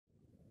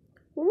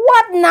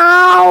What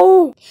now?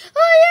 Oh,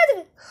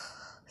 yeah.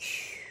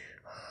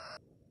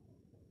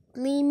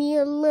 Leave me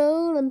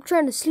alone. I'm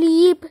trying to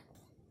sleep.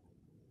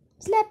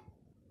 Sleep.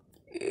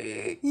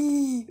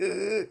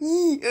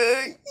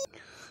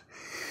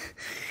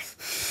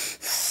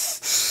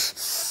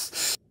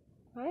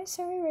 Why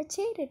so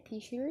irritated,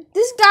 P-shirt?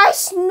 This guy's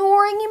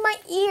snoring in my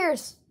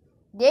ears.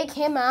 Dig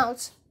him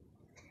out.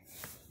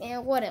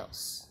 And what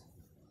else?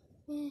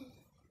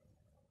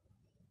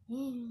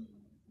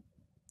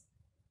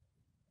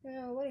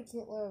 Oh, what a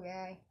cute little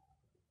guy.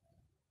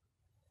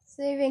 It's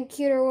even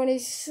cuter when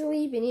he's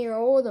sleeping here.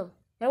 Hold him.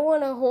 I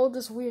want to hold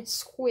this weird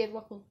squid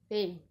looking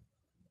thing.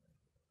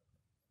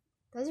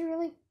 Does he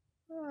really?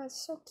 Oh,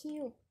 it's so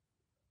cute.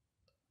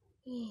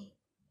 He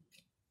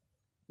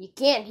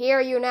can't hear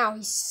you now.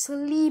 He's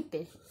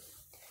sleeping.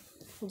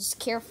 Just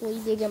carefully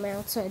dig him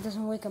out so it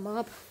doesn't wake him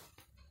up.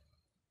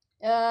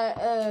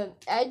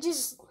 I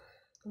just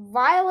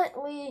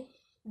violently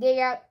dig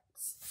out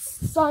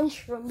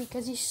Sunshroom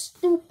because he's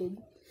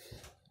stupid.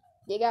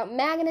 Dig out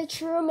Magnet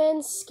Shroom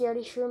and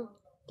Scaredy Shroom.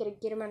 Gotta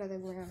get him out of the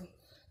ground.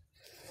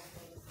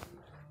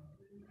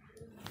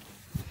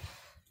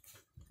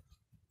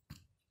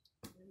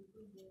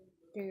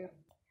 There you go.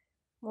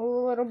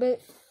 Move a little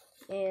bit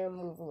and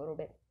move a little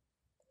bit.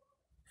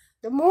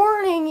 The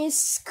morning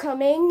is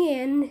coming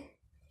and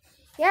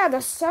yeah, the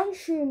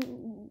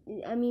Sunshroom,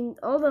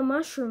 all the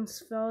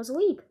mushrooms fell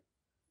asleep.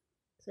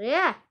 So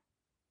yeah.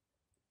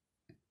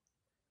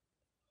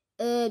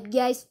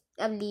 Guys,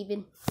 I'm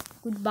leaving.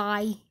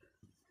 Goodbye.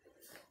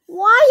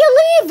 Why are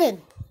you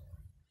leaving?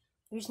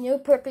 There's no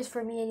purpose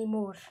for me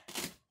anymore.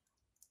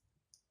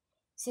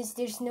 Since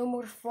there's no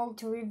more fog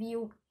to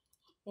review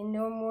and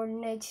no more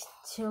night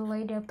to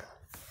light up,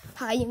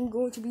 I am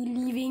going to be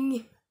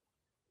leaving.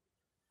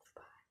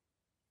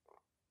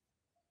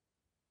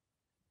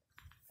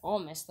 I'll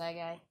miss that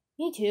guy.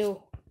 Me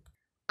too.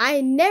 I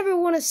never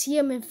want to see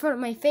him in front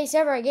of my face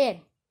ever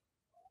again.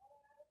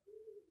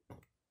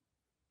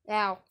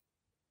 Now,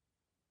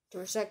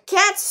 there's a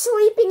cat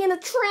sleeping in a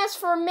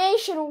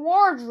transformation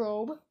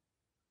wardrobe.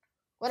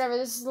 Whatever,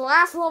 this is the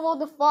last level of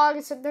the fog,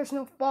 except there's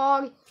no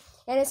fog.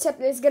 And except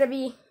it's gonna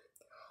be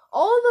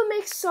all the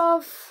mix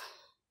of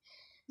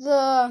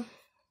the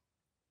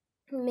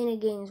mini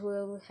games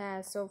we've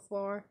had so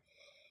far.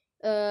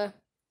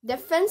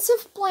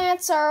 Defensive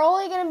plants are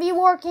only gonna be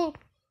working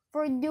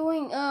for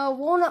doing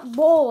walnut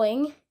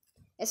bowling,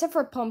 except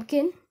for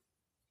pumpkin.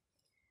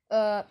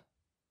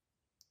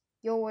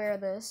 You'll wear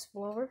this,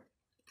 Blover.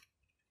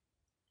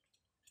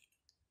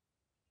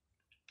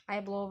 Hi,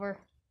 Blover.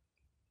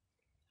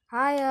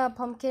 Hi,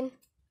 Pumpkin.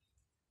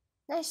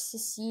 Nice to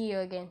see you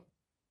again.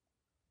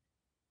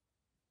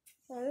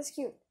 Oh, that's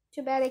cute.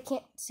 Too bad I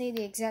can't say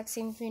the exact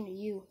same thing to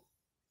you.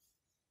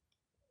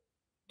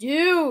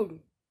 Dude!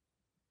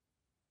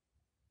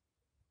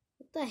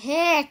 What the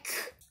heck?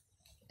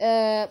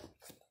 Yeah,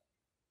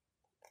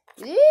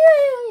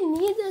 you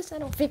need this? I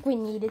don't think we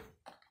need it.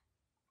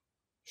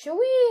 Should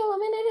we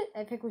eliminate it?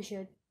 I think we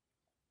should.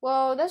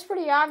 Well, that's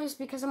pretty obvious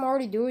because I'm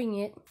already doing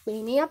it.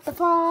 Cleaning up the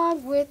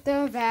fog with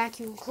the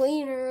vacuum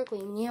cleaner.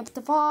 Cleaning up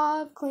the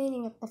fog.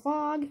 Cleaning up the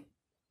fog.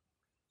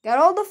 Got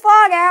all the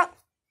fog out.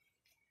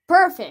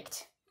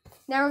 Perfect.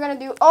 Now we're going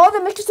to do all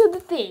the mixes of the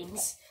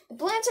things. The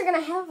plants are going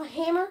to have a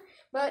hammer,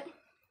 but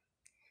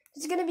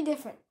it's going to be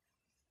different.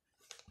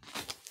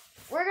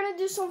 We're going to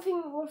do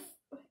something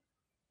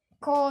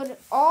called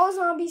All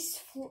Zombies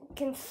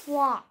Can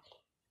Fly.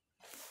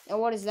 And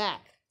what is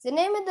that? It's the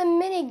name of the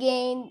mini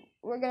game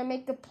we're going to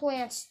make the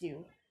plants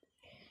do.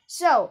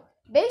 So,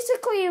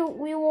 basically,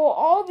 we will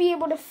all be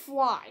able to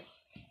fly.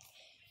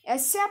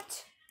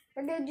 Except,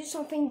 we're going to do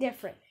something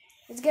different.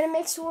 It's going to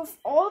mix with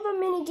all the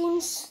mini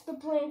games the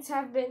plants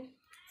have been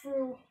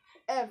through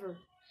ever.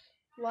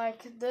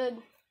 Like, the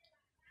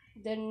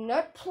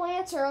nut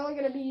plants are only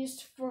going to be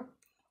used for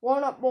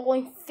walnut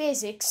bowling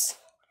physics.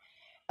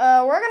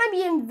 We're going to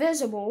be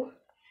invisible.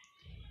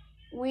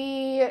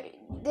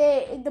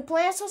 The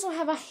plants also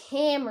have a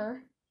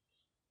hammer.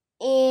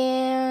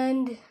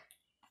 And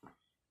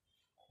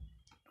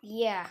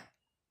yeah,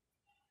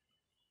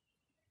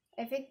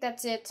 I think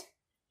that's it.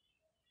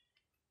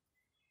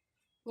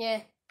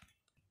 Yeah.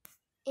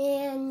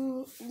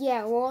 And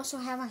yeah, we'll also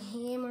have a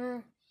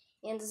hammer,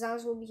 and the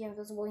zombies will be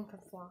invisible and can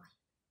fly.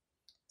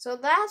 So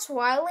that's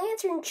why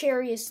Lantern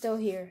Cherry is still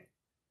here.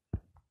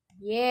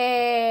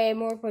 Yay,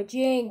 more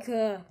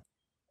pachinko.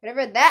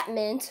 Whatever that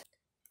meant.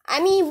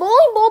 Bowling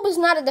Bulb is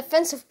not a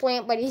defensive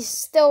plant, but he's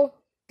still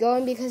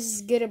going because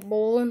he's good at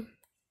bowling.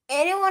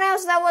 Anyone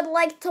else that would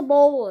like to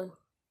bowl?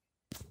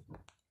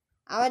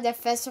 I'm a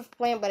defensive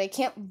plant, but I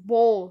can't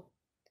bowl.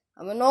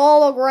 I'm an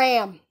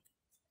hologram.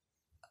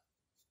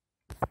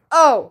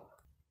 Oh,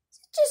 is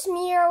it just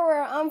me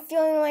or I'm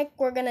feeling like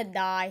we're gonna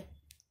die?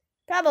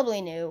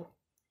 Probably no.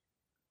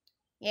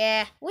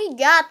 Yeah, we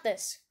got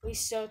this. We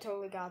so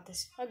totally got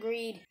this.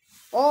 Agreed.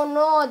 Oh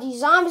no, these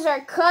zombies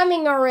are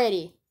coming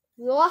already.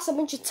 We lost a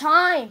bunch of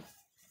time.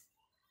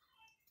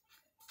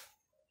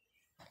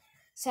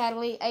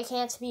 Sadly, I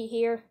can't be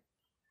here.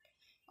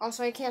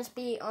 Also, I can't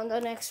be on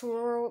the next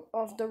row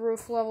of the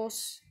roof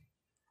levels.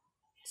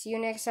 See you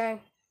next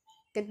time.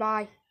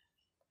 Goodbye.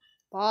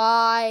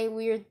 Bye,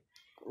 weird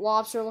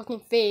lobster-looking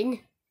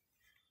thing.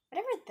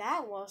 Whatever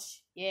that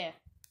was. Yeah.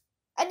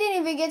 I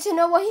didn't even get to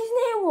know what his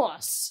name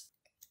was.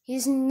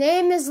 His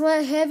name is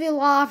Heavy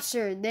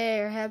Lobster.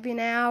 There, happy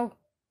now?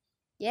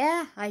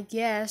 Yeah, I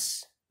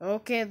guess.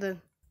 Okay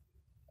then.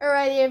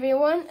 Alrighty,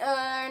 everyone.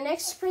 Our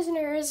next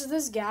prisoner is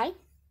this guy.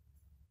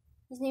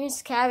 His name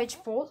is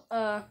Cabbage Bolt.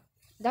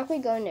 Duck, we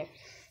go in there.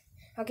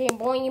 Okay,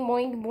 boing,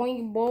 boing,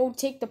 boing, boing.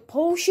 Take the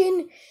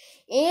potion.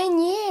 And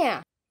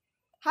yeah.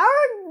 How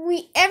are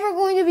we ever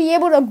going to be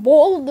able to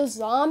bowl the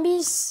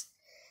zombies?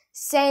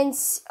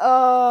 Since, we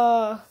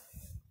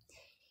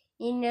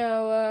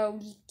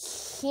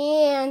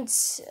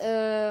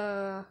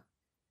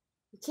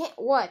can't,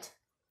 what?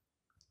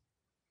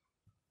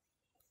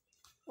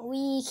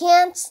 We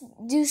can't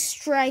do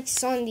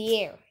strikes on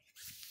the air.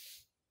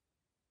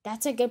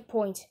 That's a good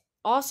point.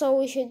 Also,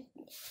 we should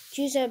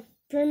choose a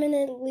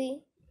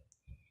permanently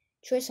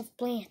choice of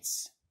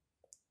plants.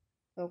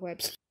 Oh,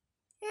 whoops.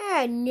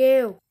 Yeah,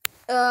 no.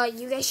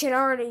 You guys should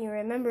already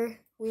remember,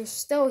 we're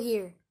still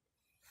here.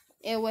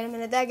 And wait a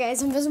minute, that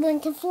guy's invisible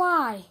and can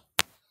fly.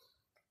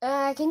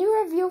 Can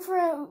you review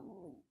for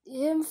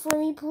him for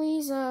me,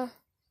 please?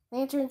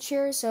 Lantern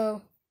chair,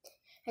 so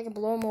I can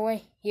blow him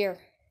away. Here.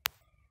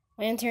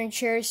 Lantern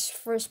chair's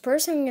first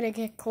person. I'm gonna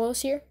get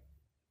close here.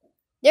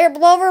 There,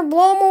 blow him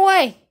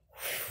away.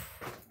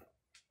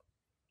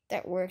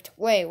 That worked.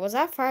 Wait, was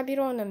that fire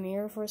beetle in the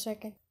mirror for a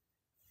second?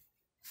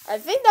 I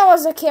think that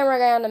was the camera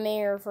guy on the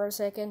mirror for a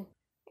second.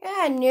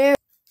 Yeah, no.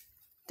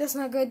 That's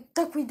not good.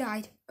 Duck, we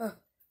died.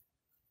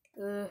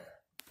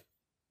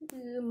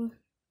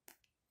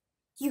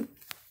 You.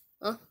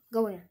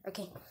 Go in there.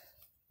 Okay.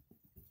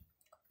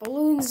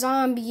 Balloon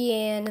zombie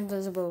and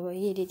invisible.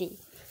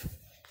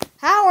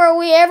 How are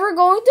we ever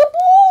going to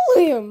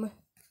bowl him?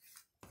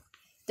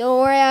 Don't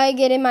worry, I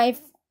get in my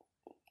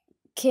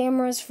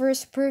camera's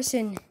first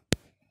person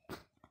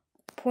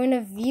point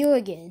of view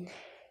again.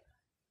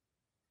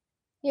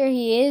 Here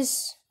he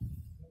is.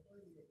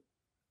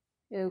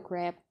 Oh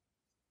crap.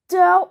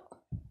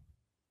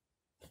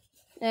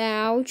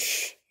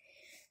 Ouch.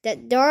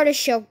 That dart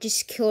shock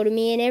just killed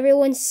me and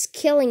everyone's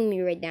killing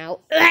me right now.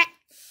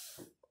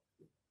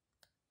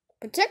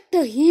 Protect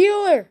the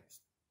healer.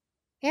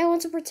 Hey, I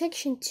want some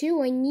protection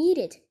too. I need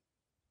it.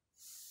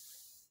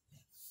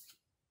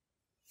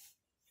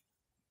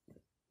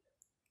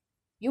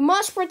 You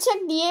must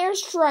protect the air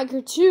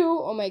striker too.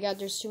 Oh my god,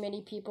 there's too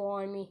many people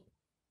on me.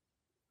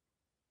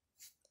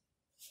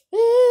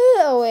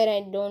 Oh wait,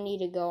 I don't need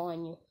to go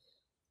on you.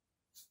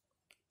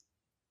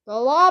 The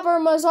lobber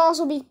must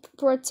also be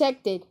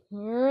protected.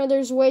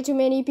 There's way too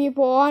many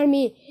people on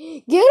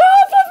me. Get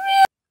off of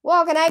me!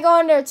 Well, can I go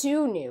in there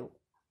too, new?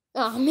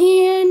 Oh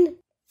man.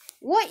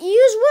 What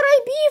use would I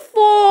be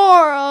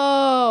for?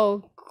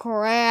 Oh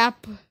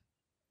crap.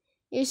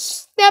 You're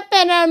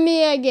stepping on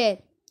me again.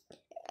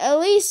 At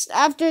least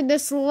after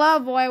this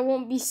level, I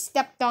won't be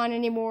stepped on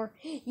anymore.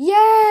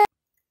 Yeah!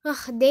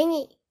 Ugh, dang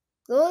it.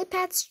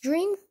 Lilypat's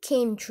dream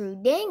came true.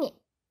 Dang it.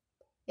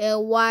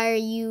 Why are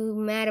you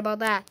mad about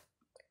that?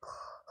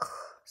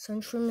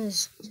 Sunshroom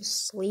is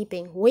just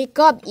sleeping. Wake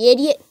up,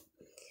 idiot!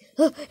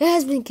 It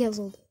has been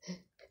cancelled.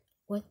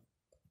 What?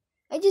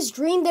 I just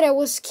dreamed that I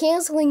was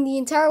canceling the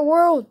entire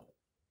world.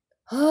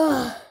 We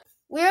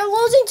are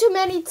losing too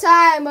many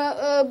time.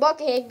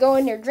 Buckethead, go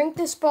in there. Drink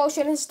this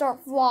potion and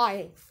start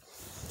flying.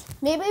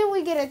 Maybe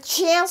we get a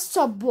chance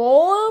to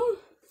bowl him?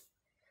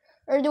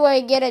 Or do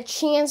I get a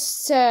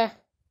chance to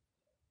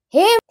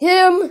hit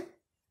him?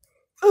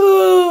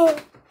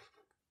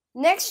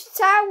 Next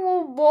time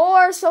we'll bowl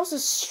ourselves a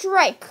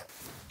strike.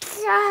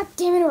 God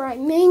damn it, alright.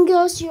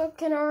 Mangoes, you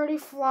can already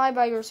fly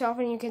by yourself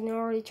and you can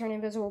already turn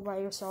invisible by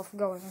yourself.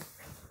 Go in.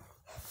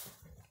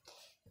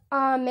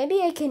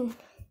 Maybe I can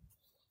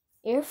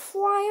air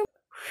fly him?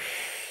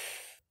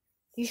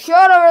 You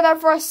showed over there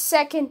for a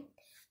second.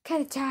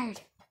 Kinda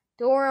tired.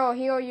 Don't worry, I'll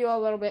heal you a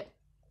little bit.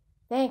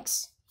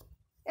 Thanks.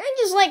 And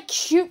just like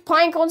shoot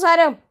pine cones at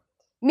him.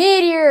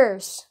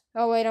 Meteors!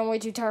 Oh wait, I'm way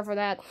too tired for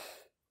that.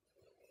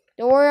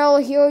 Don't worry, I'll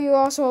heal you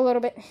also a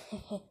little bit.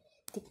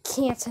 They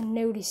can't have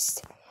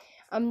noticed.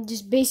 I'm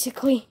just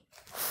basically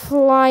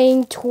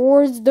flying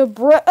towards the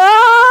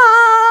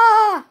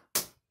Ah!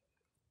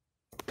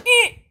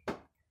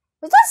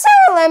 Was that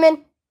Sour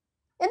Lemon?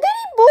 And then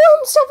he blew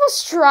himself a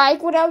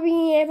strike without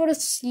being able to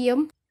see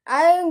him.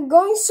 I'm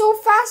going so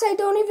fast I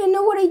don't even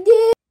know what I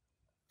did.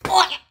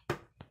 Oh yeah.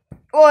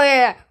 Oh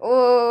yeah.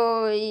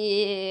 Oh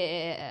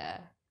yeah.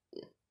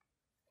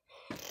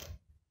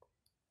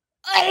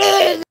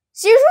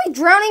 Seriously,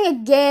 drowning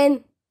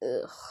again?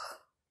 Ugh.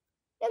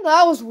 Yeah,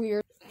 that was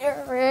weird.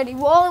 Alrighty,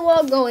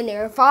 well, go in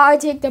there. If I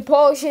take the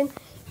potion,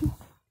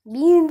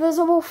 be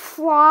invisible,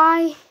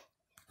 fly.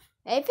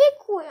 I think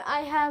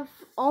I have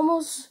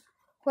almost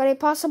what I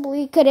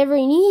possibly could ever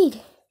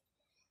need.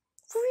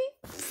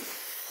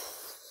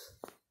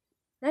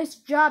 Nice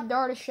job,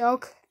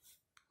 Dartishoke.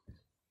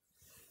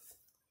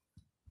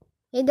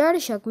 Hey,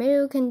 Dartishock, maybe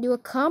we can do a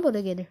combo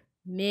together.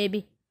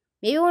 Maybe.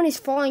 Maybe when he's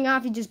falling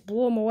off, you just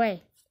blow him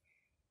away.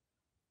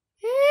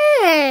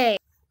 Hey!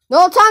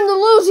 No time to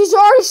lose. He's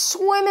already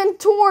swimming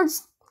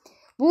towards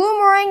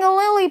Bloomerang and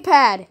Lily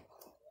Pad.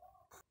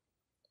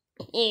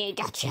 Yeah,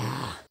 gotcha.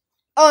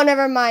 Oh,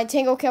 never mind.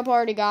 Tango Kelp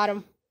already got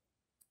him.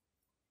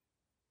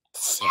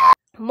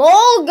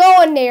 Mole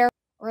going there.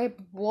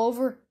 Alright,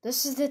 Blover.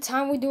 This is the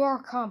time we do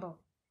our combo.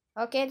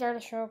 Okay,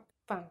 Dartishock.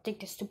 Fine, take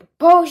this stupid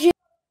potion.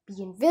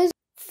 Be invisible.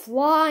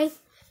 Fly.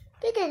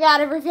 Think I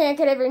got everything I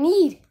could ever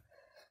need.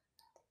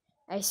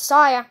 I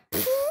saw ya.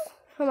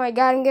 Oh my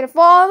god, I'm gonna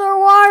fall in the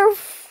water.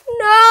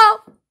 No!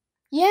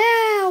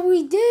 Yeah,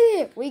 we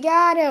did it. We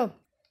got him.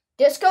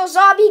 Disco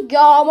Zombie,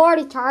 go. I'm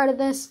already tired of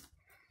this.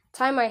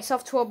 Tie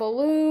myself to a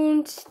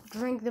balloon,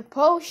 drink the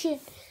potion,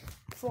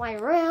 fly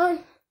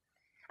around.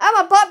 I'm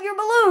gonna pop your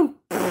balloon.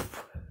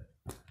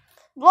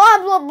 Blah,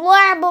 blah,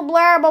 blah, blah,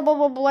 blah, blah,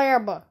 blah, blah,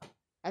 blah.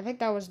 I think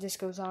that was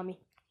Disco Zombie.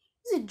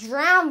 There's a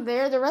drown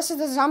there. The rest of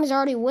the zombies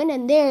already went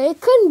in there. It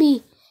couldn't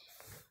be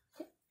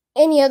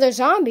any other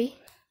zombie.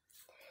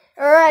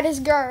 Alright, it's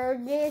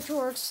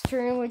Gargantuar's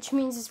turn, which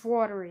means it's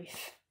Water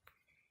Reef.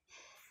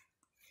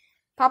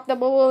 Pop the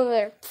balloon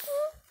there.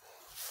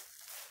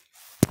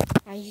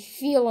 I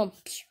feel him.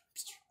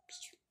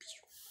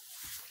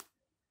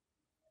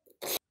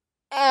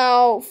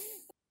 Ow.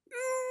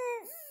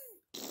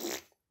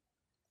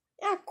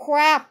 Ah,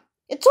 crap.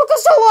 It took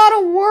us a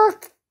lot of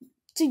work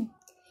to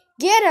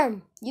get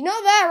him. You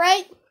know that,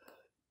 right?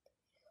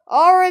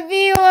 I'll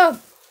reveal him.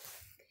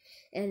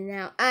 And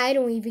now I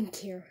don't even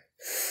care.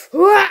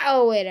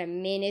 Oh, wait a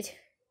minute.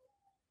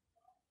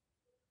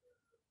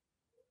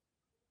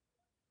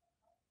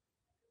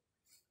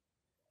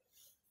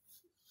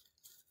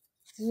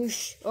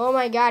 Oh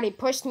my god, he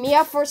pushed me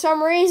up for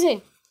some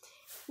reason.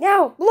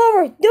 Now,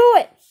 Blower, do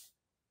it.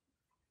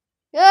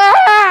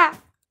 Ah!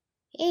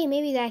 Hey,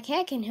 maybe that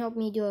cat can help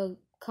me do a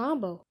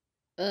combo.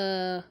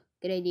 Good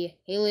idea.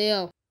 Hey,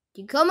 Leo,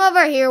 you come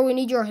over here. We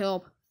need your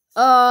help.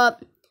 I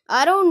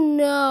don't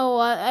know.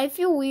 I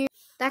feel weird.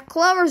 That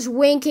Clover's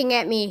winking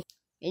at me,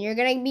 and you're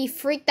gonna be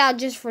freaked out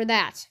just for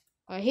that.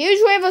 A huge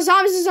wave of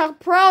zombies is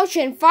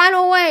approaching.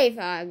 Final wave.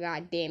 Ah,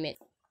 god damn it.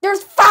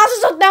 There's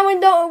thousands of them. We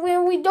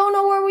don't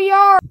know where we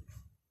are.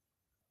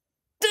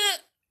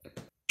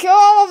 Kill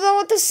all of them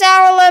with the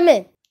sour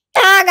lemon.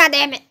 Ah, god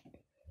damn it.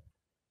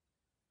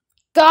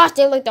 Gosh,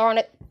 they darn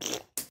it.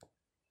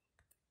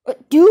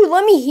 Dude,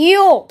 let me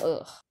heal.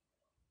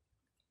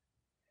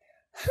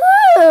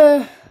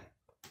 Ugh.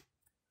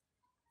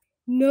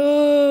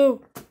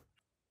 No.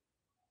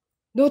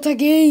 Not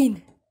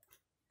again.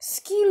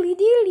 Skilly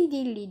dilly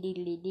dilly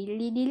dilly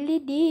dilly dilly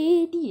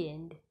dilly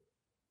end.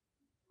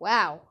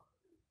 Wow.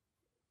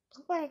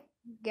 Looks like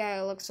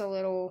guy looks a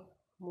little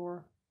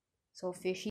more so fishy.